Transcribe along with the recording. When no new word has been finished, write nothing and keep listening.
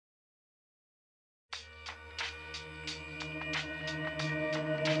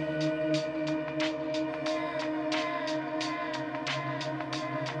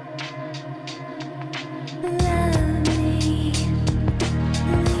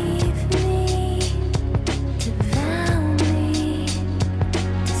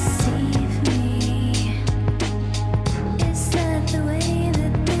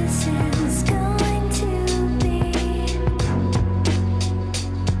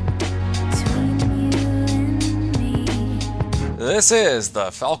This is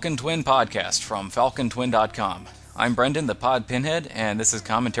the Falcon Twin Podcast from FalconTwin.com. I'm Brendan, the Pod Pinhead, and this is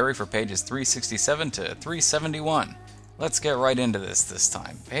commentary for pages 367 to 371. Let's get right into this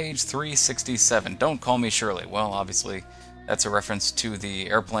time. Page 367, Don't Call Me Shirley. Well, obviously, that's a reference to the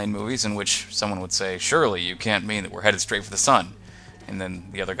airplane movies in which someone would say, "Surely you can't mean that we're headed straight for the sun." And then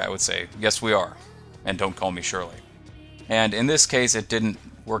the other guy would say, "Yes, we are, and don't call me Shirley." And in this case, it didn't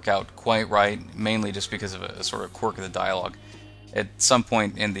work out quite right, mainly just because of a sort of quirk of the dialogue. At some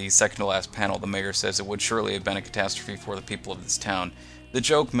point in the second-to-last panel, the mayor says it would surely have been a catastrophe for the people of this town. The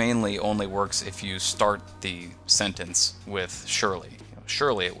joke mainly only works if you start the sentence with surely.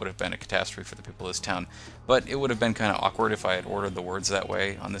 Surely it would have been a catastrophe for the people of this town, but it would have been kind of awkward if I had ordered the words that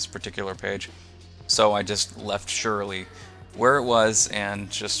way on this particular page. So I just left surely where it was and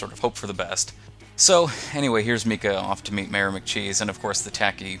just sort of hope for the best. So, anyway, here's Mika off to meet Mayor McCheese, and of course the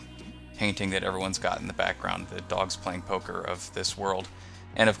tacky painting that everyone's got in the background, the dogs playing poker of this world.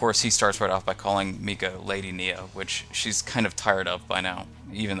 And of course he starts right off by calling Mika Lady Nia, which she's kind of tired of by now,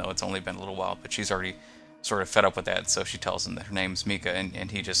 even though it's only been a little while, but she's already sort of fed up with that, so she tells him that her name's Mika, and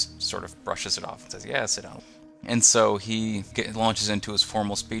he just sort of brushes it off and says, "Yeah, sit down." And so he launches into his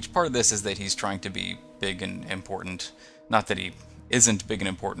formal speech. Part of this is that he's trying to be big and important. Not that he isn't big and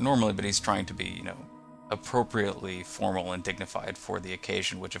important normally, but he's trying to be, appropriately formal and dignified for the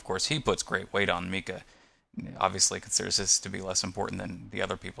occasion, which of course he puts great weight on. Mika obviously considers this to be less important than the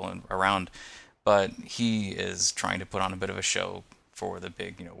other people around, but he is trying to put on a bit of a show for the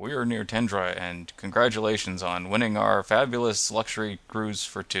big, "We're near Tendra, and congratulations on winning our fabulous luxury cruise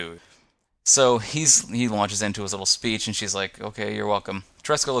for two." So he launches into his little speech, and she's like, "Okay, you're welcome."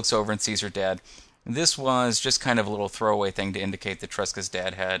 Tresca looks over and sees her dad. This was just kind of a little throwaway thing to indicate that Tresca's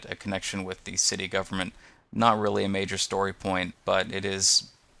dad had a connection with the city government. Not really a major story point, but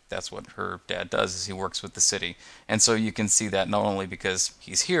that's what her dad does, is he works with the city. And so you can see that not only because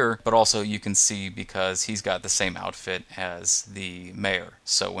he's here, but also you can see because he's got the same outfit as the mayor.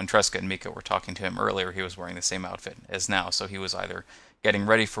 So when Tresca and Mika were talking to him earlier, he was wearing the same outfit as now. So he was either getting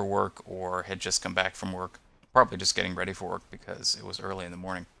ready for work or had just come back from work. Probably just getting ready for work because it was early in the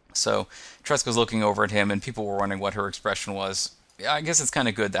morning. So Tresca's looking over at him, and people were wondering what her expression was. I guess it's kind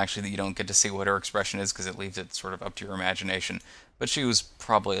of good, actually, that you don't get to see what her expression is, because it leaves it sort of up to your imagination. But she was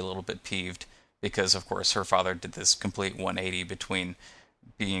probably a little bit peeved, because, of course, her father did this complete 180 between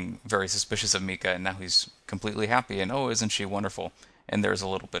being very suspicious of Mika, and now he's completely happy, and oh, isn't she wonderful? And there's a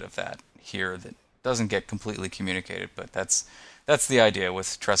little bit of that here that doesn't get completely communicated, but that's the idea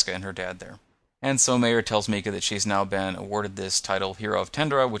with Tresca and her dad there. And so Mayor tells Mika that she's now been awarded this title, Hero of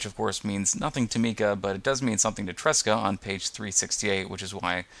Tendra, which of course means nothing to Mika, but it does mean something to Tresca on page 368, which is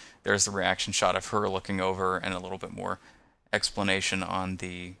why there's the reaction shot of her looking over and a little bit more explanation on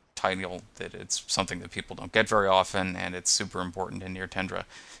the title, that it's something that people don't get very often, and it's super important in Near Tendra.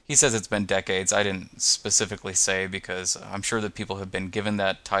 He says it's been decades. I didn't specifically say, because I'm sure that people have been given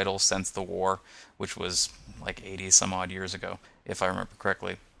that title since the war, which was like 80 some odd years ago, if I remember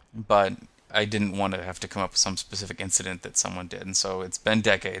correctly. But I didn't want to have to come up with some specific incident that someone did, and so it's been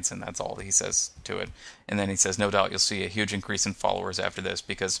decades, and that's all he says to it. And then he says, "No doubt you'll see a huge increase in followers after this,"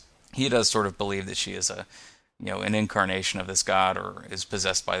 because he does sort of believe that she is an incarnation of this god, or is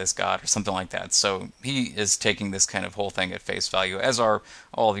possessed by this god, or something like that. So he is taking this kind of whole thing at face value, as are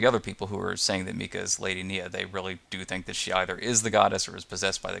all the other people who are saying that Mika is Lady Nia. They really do think that she either is the goddess, or is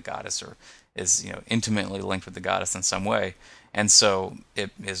possessed by the goddess, or is intimately linked with the goddess in some way. And so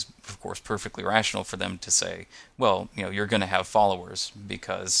it is, of course, perfectly rational for them to say, well, you're going to have followers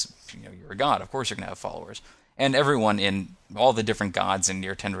because you're a god. Of course you're going to have followers. And everyone in all the different gods in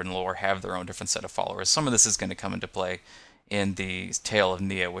Near Tendran lore have their own different set of followers. Some of this is going to come into play in the Tale of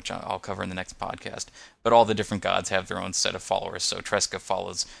Nia, which I'll cover in the next podcast. But all the different gods have their own set of followers. So Tresca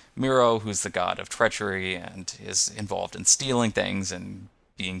follows Miro, who's the god of treachery and is involved in stealing things and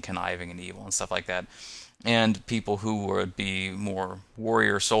being conniving and evil and stuff like that. And people who would be more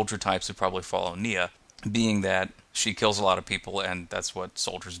warrior soldier types would probably follow Nia, being that she kills a lot of people, and that's what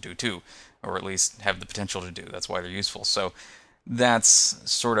soldiers do too, or at least have the potential to do. That's why they're useful. So that's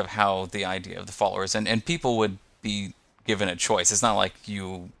sort of how the idea of the followers, and people would be given a choice. It's not like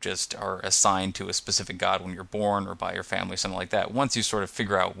you just are assigned to a specific god when you're born, or by your family, something like that. Once you sort of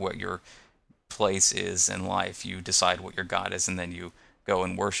figure out what your place is in life, you decide what your god is, and then you go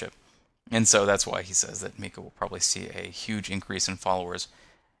and worship. And so that's why he says that Mika will probably see a huge increase in followers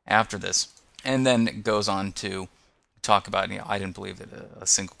after this. And then it goes on to talk about, I didn't believe that a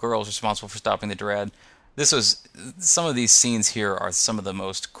single girl is responsible for stopping the Dread. Some of these scenes here are some of the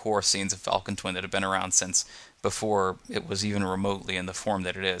most core scenes of Falcon Twin that have been around since before it was even remotely in the form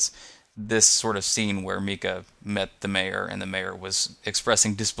that it is. this sort of scene where Mika met the mayor and the mayor was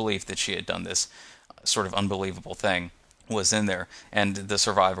expressing disbelief that she had done this sort of unbelievable thing was in there. And the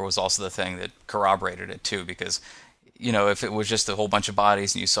survivor was also the thing that corroborated it too, because if it was just a whole bunch of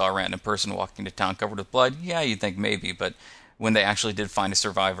bodies and you saw a random person walking to town covered with blood, yeah, you'd think maybe. But when they actually did find a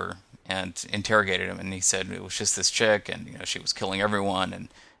survivor and interrogated him, and he said it was just this chick, and she was killing everyone and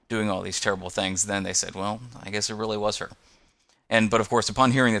doing all these terrible things, then they said, well, I guess it really was her. But of course,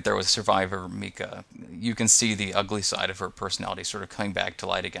 upon hearing that there was a survivor, Mika, you can see the ugly side of her personality sort of coming back to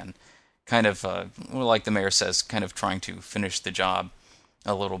light again. Kind of, like the mayor says, kind of trying to finish the job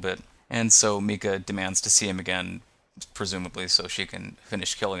a little bit. And so Mika demands to see him again, presumably so she can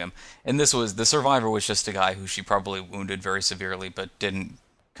finish killing him. And the survivor was just a guy who she probably wounded very severely, but didn't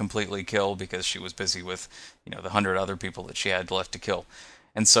completely kill because she was busy with, the 100 other people that she had left to kill.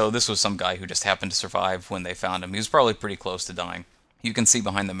 And so this was some guy who just happened to survive when they found him. He was probably pretty close to dying. You can see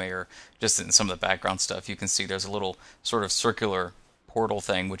behind the mayor, just in some of the background stuff, you can see there's a little sort of circular portal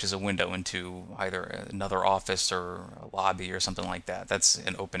thing, which is a window into either another office or a lobby or something like that. That's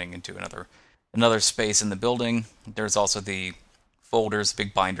an opening into another space in the building. There's also the folders,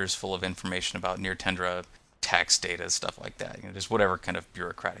 big binders full of information about Near Tundra tax data, stuff like that. Just whatever kind of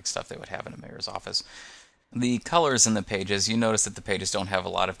bureaucratic stuff they would have in a mayor's office. The colors in the pages, you notice that the pages don't have a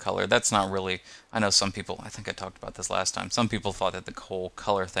lot of color. That's not really, I know some people, I think I talked about this last time, some people thought that the whole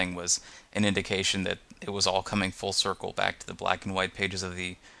color thing was an indication that it was all coming full circle back to the black and white pages of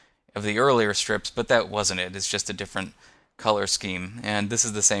the earlier strips, but that wasn't it. It's just a different color scheme. And this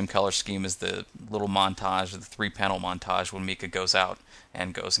is the same color scheme as the little montage, the 3-panel montage when Mika goes out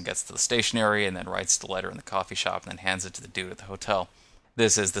and goes and gets to the stationery and then writes the letter in the coffee shop and then hands it to the dude at the hotel.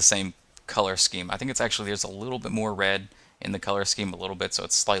 This is the same color scheme. I think it's actually, there's a little bit more red in the color scheme, a little bit, so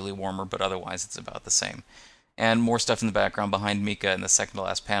it's slightly warmer, but otherwise it's about the same. And more stuff in the background behind Mika in the second to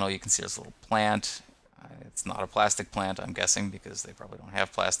last panel. You can see there's a little plant. It's not a plastic plant, I'm guessing, because they probably don't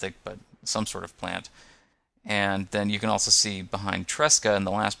have plastic, but some sort of plant. And then you can also see behind Tresca in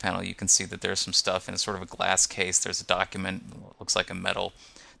the last panel, you can see that there's some stuff in a sort of a glass case. There's a document, looks like a medal.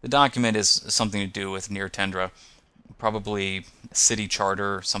 The document is something to do with Near Tundra, probably city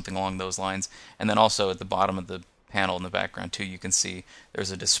charter or something along those lines. And then also at the bottom of the panel in the background too, you can see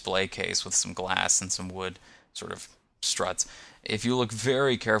there's a display case with some glass and some wood sort of struts. If you look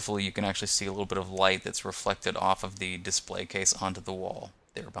very carefully, you can actually see a little bit of light that's reflected off of the display case onto the wall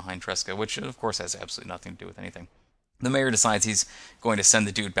there behind Tresca, which of course has absolutely nothing to do with anything. The mayor decides he's going to send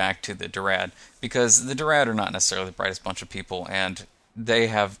the dude back to the Durad, because the Durad are not necessarily the brightest bunch of people, and they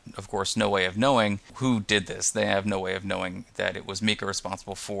have, of course, no way of knowing who did this. They have no way of knowing that it was Mika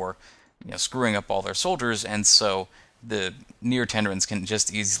responsible for, screwing up all their soldiers, and so the Near Tundrans can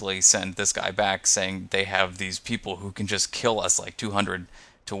just easily send this guy back saying they have these people who can just kill us like 200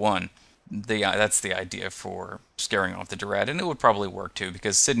 to 1. That's the idea for scaring off the Durad, and it would probably work too,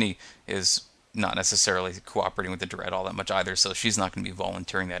 because Sydney is not necessarily cooperating with the Durad all that much either, so she's not going to be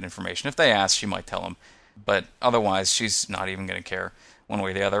volunteering that information. If they ask, she might tell them, but otherwise she's not even going to care one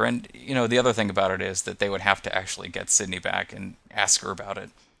way or the other. And the other thing about it is that they would have to actually get Sydney back and ask her about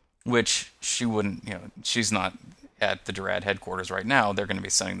it, which she wouldn't. She's not at the Durad headquarters right now. They're going to be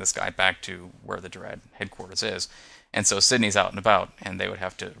sending this guy back to where the Durad headquarters is. And so Sydney's out and about, and they would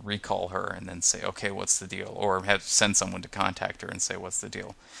have to recall her and then say, okay, what's the deal? Or send someone to contact her and say, what's the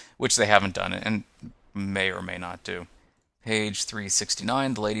deal? Which they haven't done and may or may not do. Page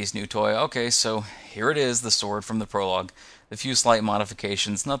 369, the lady's new toy. Okay, so here it is, the sword from the prologue. A few slight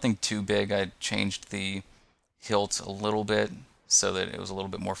modifications, nothing too big. I changed the hilt a little bit so that it was a little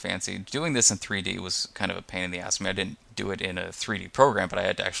bit more fancy. Doing this in 3D was kind of a pain in the ass. I mean, I didn't do it in a 3D program, but I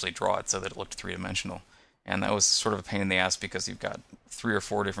had to actually draw it so that it looked three-dimensional. And that was sort of a pain in the ass because you've got 3 or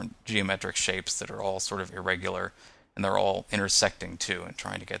 4 different geometric shapes that are all sort of irregular, and they're all intersecting too, and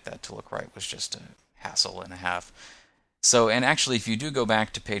trying to get that to look right was just a hassle and a half. So, and actually, if you do go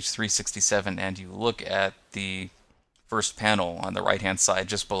back to page 367 and you look at the first panel on the right-hand side,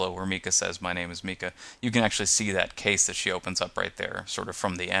 just below where Mika says, "My name is Mika," you can actually see that case that she opens up right there, sort of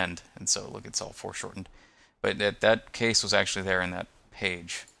from the end. And so, look, it's all foreshortened. But that case was actually there in that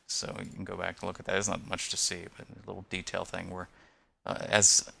page. So you can go back and look at that. There's not much to see, but a little detail thing where,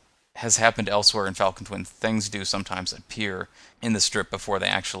 as has happened elsewhere in Falcon Twin, things do sometimes appear in the strip before they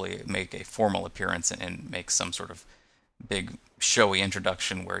actually make a formal appearance and make some sort of big showy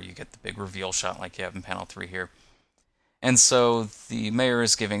introduction where you get the big reveal shot like you have in panel 3 here. And so the mayor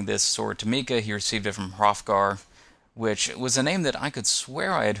is giving this sword to Mika. He received it from Hrothgar, which was a name that I could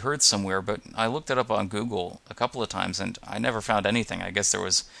swear I had heard somewhere, but I looked it up on Google a couple of times and I never found anything. I guess there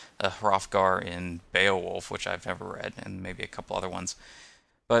was a Hrothgar in Beowulf, which I've never read, and maybe a couple other ones.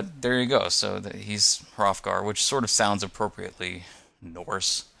 But there you go. So he's Hrothgar, which sort of sounds appropriately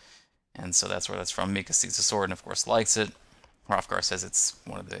Norse. And so that's where that's from. Mika sees the sword and, of course, likes it. Hrothgar says it's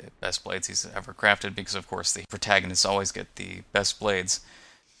one of the best blades he's ever crafted because, of course, the protagonists always get the best blades.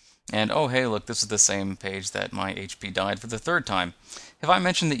 And oh, hey, look, this is the same page that my HP died for the third time. Have I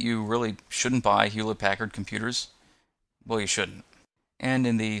mentioned that you really shouldn't buy Hewlett-Packard computers? Well, you shouldn't. And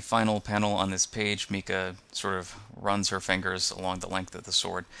in the final panel on this page, Mika sort of runs her fingers along the length of the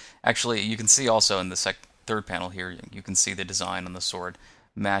sword. Actually, you can see also in the third panel here, you can see the design on the sword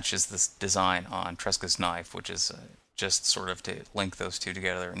matches this design on Tresca's knife, which is just sort of to link those two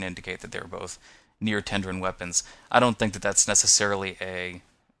together and indicate that they're both near Tendrin weapons. I don't think that that's necessarily a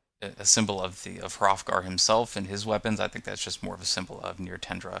symbol of Hrothgar himself and his weapons. I think that's just more of a symbol of Near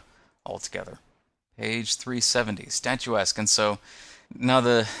Tendra altogether. Page 370, statuesque. And so now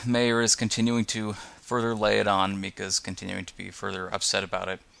the mayor is continuing to further lay it on. Mika's continuing to be further upset about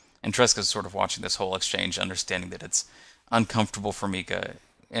it. And Tresca's sort of watching this whole exchange, understanding that it's uncomfortable for Mika,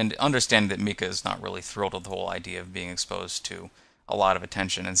 and understanding that Mika is not really thrilled with the whole idea of being exposed to a lot of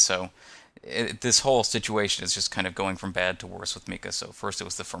attention. And so this whole situation is just kind of going from bad to worse with Mika. So first it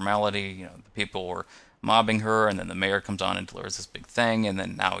was the formality, the people were mobbing her, and then the mayor comes on and delivers this big thing, and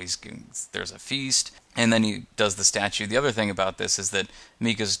then now there's a feast, and then he does the statue. The other thing about this is that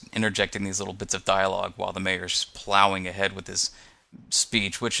Mika's interjecting these little bits of dialogue while the mayor's just plowing ahead with his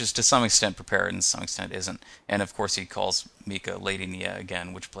speech, which is to some extent prepared and to some extent isn't. And of course he calls Mika Lady Nia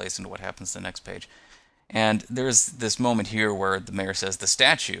again, which plays into what happens in the next page. And there's this moment here where the mayor says the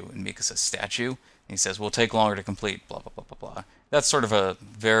statue, and Mika says statue, and he says will take longer to complete, blah, blah, blah, blah, blah. That's sort of a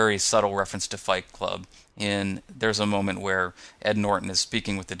very subtle reference to Fight Club. There's a moment where Ed Norton is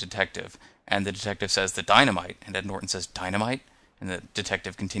speaking with the detective, and the detective says the dynamite, and Ed Norton says dynamite, and the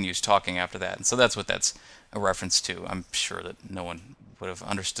detective continues talking after that. And so that's what that's a reference to. I'm sure that no one would have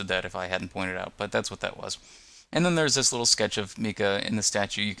understood that if I hadn't pointed out, but that's what that was. And then there's this little sketch of Mika in the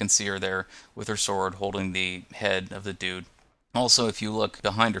statue. You can see her there with her sword holding the head of the dude. Also, if you look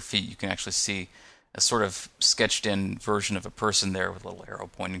behind her feet, you can actually see a sort of sketched-in version of a person there with a little arrow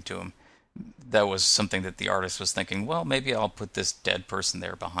pointing to him. That was something that the artist was thinking, well, maybe I'll put this dead person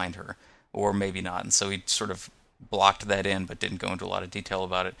there behind her, or maybe not. And so he sort of blocked that in, but didn't go into a lot of detail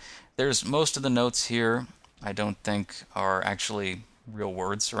about it. There's most of the notes here I don't think are actually real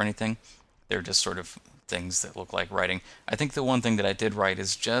words or anything. They're just sort of things that look like writing. I think the one thing that I did write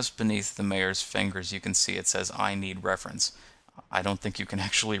is just beneath the mayor's fingers, you can see it says, I need reference. I don't think you can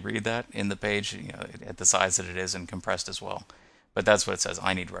actually read that in the page, at the size that it is and compressed as well. But that's what it says,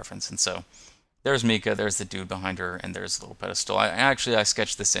 I need reference. And so there's Mika, there's the dude behind her, and there's the little pedestal. I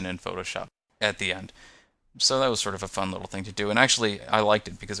sketched this in Photoshop at the end. So that was sort of a fun little thing to do. And actually, I liked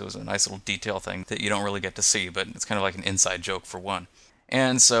it because it was a nice little detail thing that you don't really get to see, but it's kind of like an inside joke for one.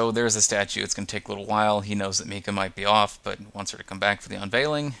 And so there's the statue. It's going to take a little while. He knows that Mika might be off, but wants her to come back for the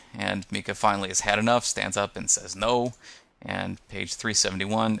unveiling. And Mika finally has had enough, stands up and says no. And page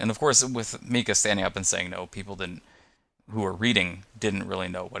 371. And of course, with Mika standing up and saying no, people who were reading didn't really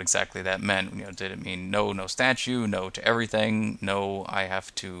know what exactly that meant. Did it mean no statue, no to everything, no, I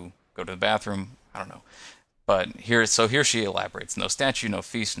have to go to the bathroom? I don't know. But here she elaborates. No statue, no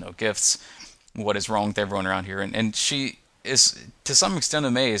feast, no gifts. What is wrong with everyone around here? And she is to some extent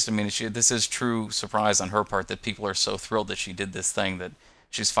amazed. I mean, this is true surprise on her part that people are so thrilled that she did this thing that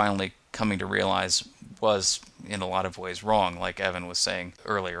she's finally coming to realize was in a lot of ways wrong, like Evan was saying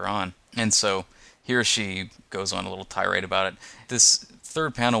earlier on. And so here she goes on a little tirade about it. This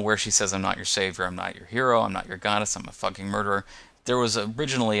third panel where she says, I'm not your savior, I'm not your hero, I'm not your goddess, I'm a fucking murderer. There was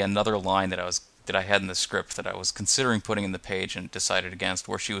originally another line that I had in the script that I was considering putting in the page and decided against,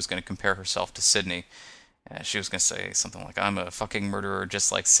 where she was going to compare herself to Sydney. She was going to say something like, I'm a fucking murderer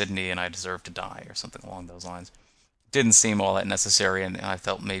just like Sydney and I deserve to die, or something along those lines. Didn't seem all that necessary, and I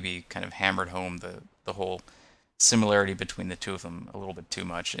felt maybe kind of hammered home the whole similarity between the two of them a little bit too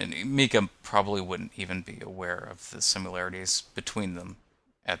much. And Mika probably wouldn't even be aware of the similarities between them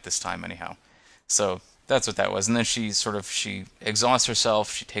at this time anyhow. So that's what that was. And then she exhausts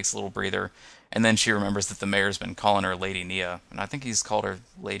herself, she takes a little breather, and then she remembers that the mayor's been calling her Lady Nia, and I think he's called her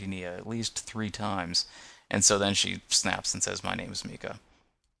Lady Nia at least 3 times. And so then she snaps and says, my name is Mika.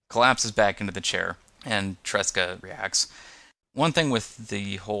 Collapses back into the chair, and Tresca reacts. One thing with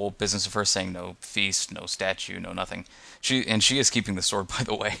the whole business of her saying no feast, no statue, no nothing, she is keeping the sword, by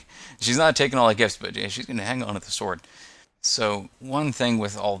the way. She's not taking all the gifts, but she's going to hang on to the sword. So one thing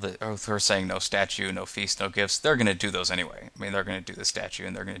with her saying no statue, no feast, no gifts, they're going to do those anyway. I mean, they're going to do the statue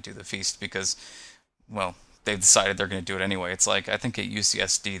and they're going to do the feast because, well, they've decided they're going to do it anyway. It's like, I think at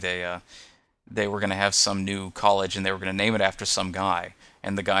UCSD they were going to have some new college and they were going to name it after some guy.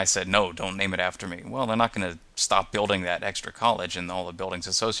 And the guy said, no, don't name it after me. Well, they're not going to stop building that extra college and all the buildings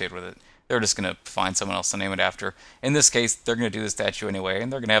associated with it. They're just going to find someone else to name it after. In this case, they're going to do the statue anyway,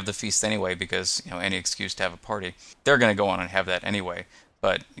 and they're going to have the feast anyway because, any excuse to have a party. They're going to go on and have that anyway.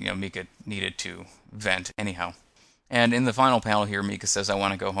 But, Mika needed to vent anyhow. And in the final panel here, Mika says, I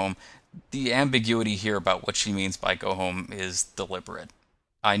want to go home. The ambiguity here about what she means by go home is deliberate.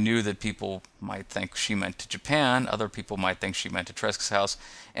 I knew that people might think she meant to Japan, other people might think she meant to Tresca's house,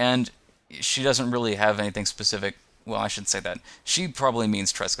 and she doesn't really have anything specific. Well, I shouldn't say that. She probably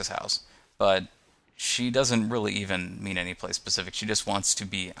means Tresca's house, but she doesn't really even mean any place specific. She just wants to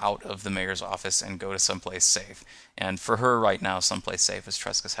be out of the mayor's office and go to someplace safe. And for her right now, someplace safe is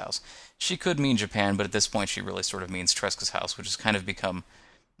Tresca's house. She could mean Japan, but at this point she really sort of means Tresca's house, which has kind of become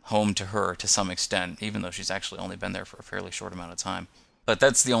home to her to some extent, even though she's actually only been there for a fairly short amount of time. But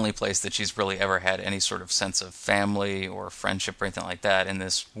that's the only place that she's really ever had any sort of sense of family or friendship or anything like that in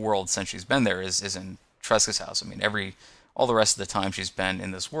this world since she's been there is in Tresca's house. I mean, all the rest of the time she's been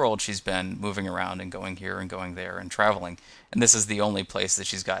in this world, she's been moving around and going here and going there and traveling. And this is the only place that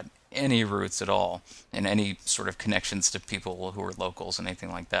she's got any roots at all and any sort of connections to people who are locals and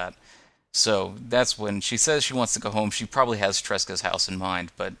anything like that. So that's when she says she wants to go home. She probably has Tresca's house in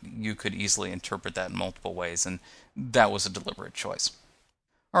mind, but you could easily interpret that in multiple ways, and that was a deliberate choice.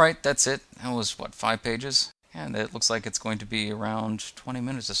 Alright, that's it. That was, 5 pages? And it looks like it's going to be around 20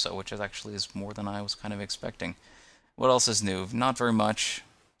 minutes or so, which actually is more than I was kind of expecting. What else is new? Not very much.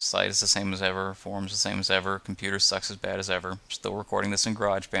 Site is the same as ever, forums the same as ever, computer sucks as bad as ever. Still recording this in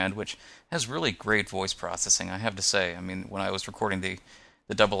GarageBand, which has really great voice processing, I have to say. I mean, when I was recording the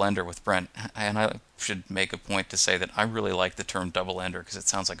double ender with Brent, and I should make a point to say that I really like the term double ender because it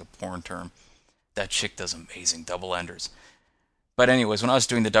sounds like a porn term. That chick does amazing double enders. But anyways, when I was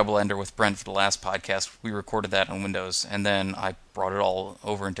doing the double ender with Brent for the last podcast, we recorded that on Windows, and then I brought it all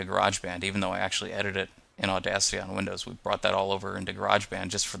over into GarageBand, even though I actually edited it in Audacity on Windows. We brought that all over into GarageBand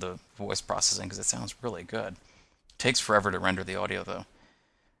just for the voice processing because it sounds really good. It takes forever to render the audio, though.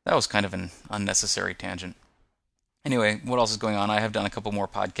 That was kind of an unnecessary tangent. Anyway, what else is going on? I have done a couple more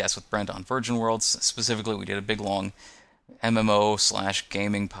podcasts with Brent on Virgin Worlds. Specifically, we did a big, long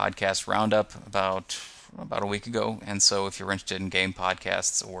MMO/gaming podcast roundup about a week ago, and so if you're interested in game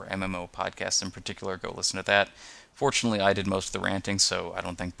podcasts or MMO podcasts in particular, go listen to that. Fortunately, I did most of the ranting, so I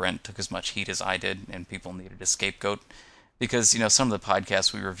don't think Brent took as much heat as I did, and people needed a scapegoat, because, some of the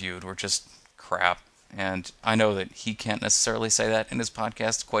podcasts we reviewed were just crap, and I know that he can't necessarily say that in his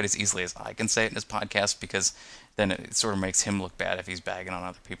podcast quite as easily as I can say it in his podcast, because then it sort of makes him look bad if he's bagging on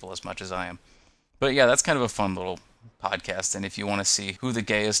other people as much as I am. But yeah, that's kind of a fun little podcast, and if you want to see who the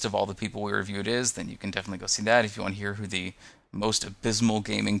gayest of all the people we reviewed is, then you can definitely go see that. If you want to hear who the most abysmal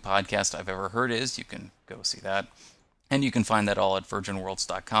gaming podcast I've ever heard is, you can go see that. And you can find that all at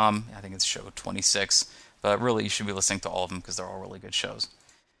virginworlds.com. I think it's show 26, but really you should be listening to all of them because they're all really good shows.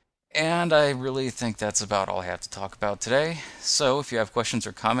 And I really think that's about all I have to talk about today. So if you have questions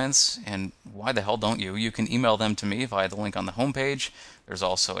or comments, and why the hell don't you, you can email them to me via the link on the homepage. There's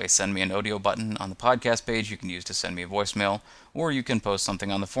also a send me an audio button on the podcast page you can use to send me a voicemail, or you can post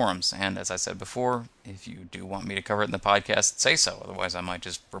something on the forums. And as I said before, if you do want me to cover it in the podcast, say so. Otherwise I might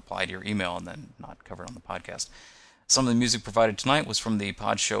just reply to your email and then not cover it on the podcast. Some of the music provided tonight was from the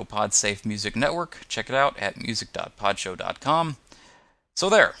Podshow Podsafe Music Network. Check it out at music.podshow.com. So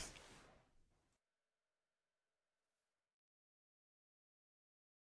there.